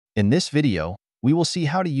In this video, we will see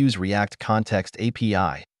how to use React Context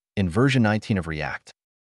API in version 19 of React.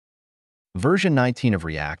 Version 19 of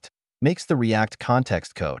React makes the React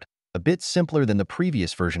context code a bit simpler than the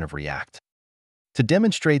previous version of React. To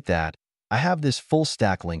demonstrate that, I have this full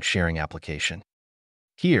stack link sharing application.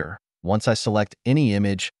 Here, once I select any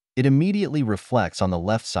image, it immediately reflects on the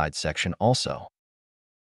left side section also.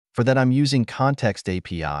 For that, I'm using Context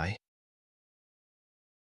API.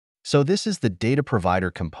 So this is the data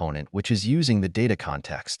provider component, which is using the data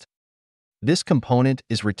context. This component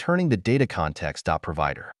is returning the data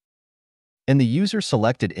context.provider. And the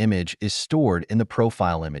user-selected image is stored in the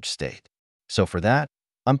profile image state. So for that,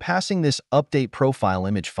 I'm passing this update profile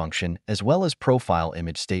image function as well as profile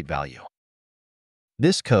image state value.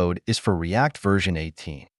 This code is for React version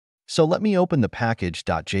 18. So let me open the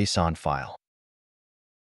package.json file.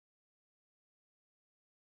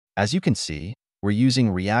 As you can see, we're using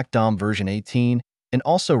React DOM version 18 and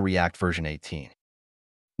also React version 18.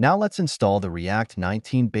 Now let's install the React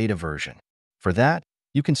 19 beta version. For that,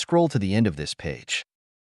 you can scroll to the end of this page.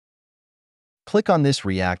 Click on this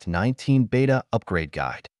React 19 beta upgrade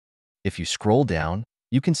guide. If you scroll down,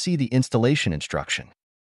 you can see the installation instruction.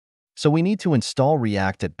 So we need to install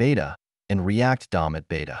React at beta and React DOM at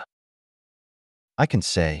beta. I can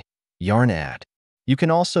say yarn add. You can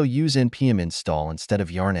also use npm install instead of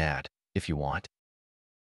yarn add if you want.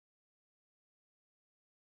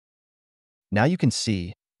 Now you can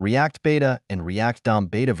see React beta and React DOM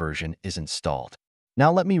beta version is installed.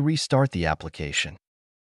 Now let me restart the application.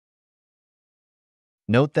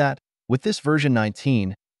 Note that, with this version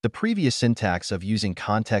 19, the previous syntax of using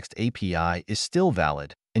Context API is still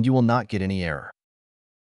valid and you will not get any error.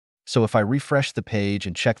 So if I refresh the page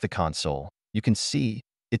and check the console, you can see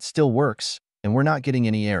it still works and we're not getting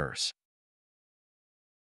any errors.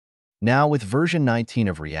 Now with version 19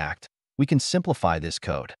 of React, we can simplify this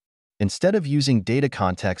code. Instead of using data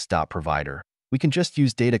context.provider, we can just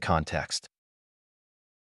use data context.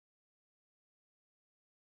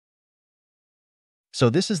 So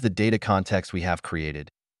this is the data context we have created.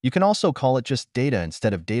 You can also call it just data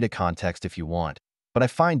instead of data context if you want, but I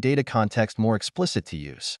find data context more explicit to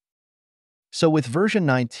use. So with version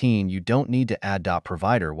 19, you don't need to add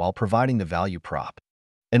 .provider while providing the value prop.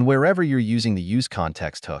 And wherever you're using the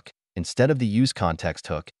useContext hook, instead of the useContext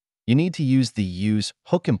hook, you need to use the use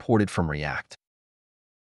hook imported from React.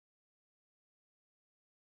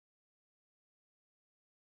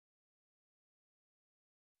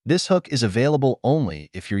 This hook is available only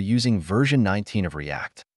if you're using version 19 of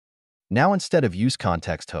React. Now instead of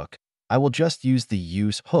useContext hook, I will just use the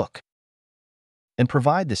use hook and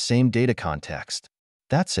provide the same data context.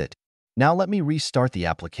 That's it. Now let me restart the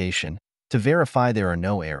application to verify there are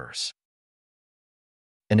no errors.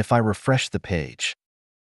 And if I refresh the page,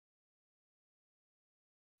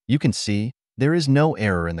 you can see there is no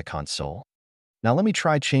error in the console. Now let me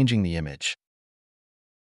try changing the image.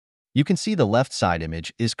 You can see the left side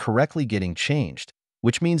image is correctly getting changed,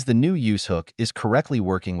 which means the new use hook is correctly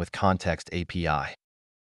working with Context API.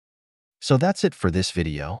 So that's it for this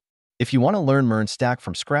video. If you want to learn MERN stack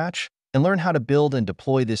from scratch and learn how to build and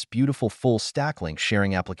deploy this beautiful full stack link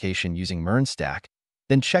sharing application using MERN stack,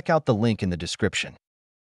 then check out the link in the description.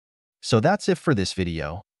 So that's it for this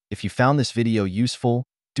video. If you found this video useful,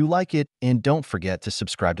 do like it and don't forget to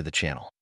subscribe to the channel.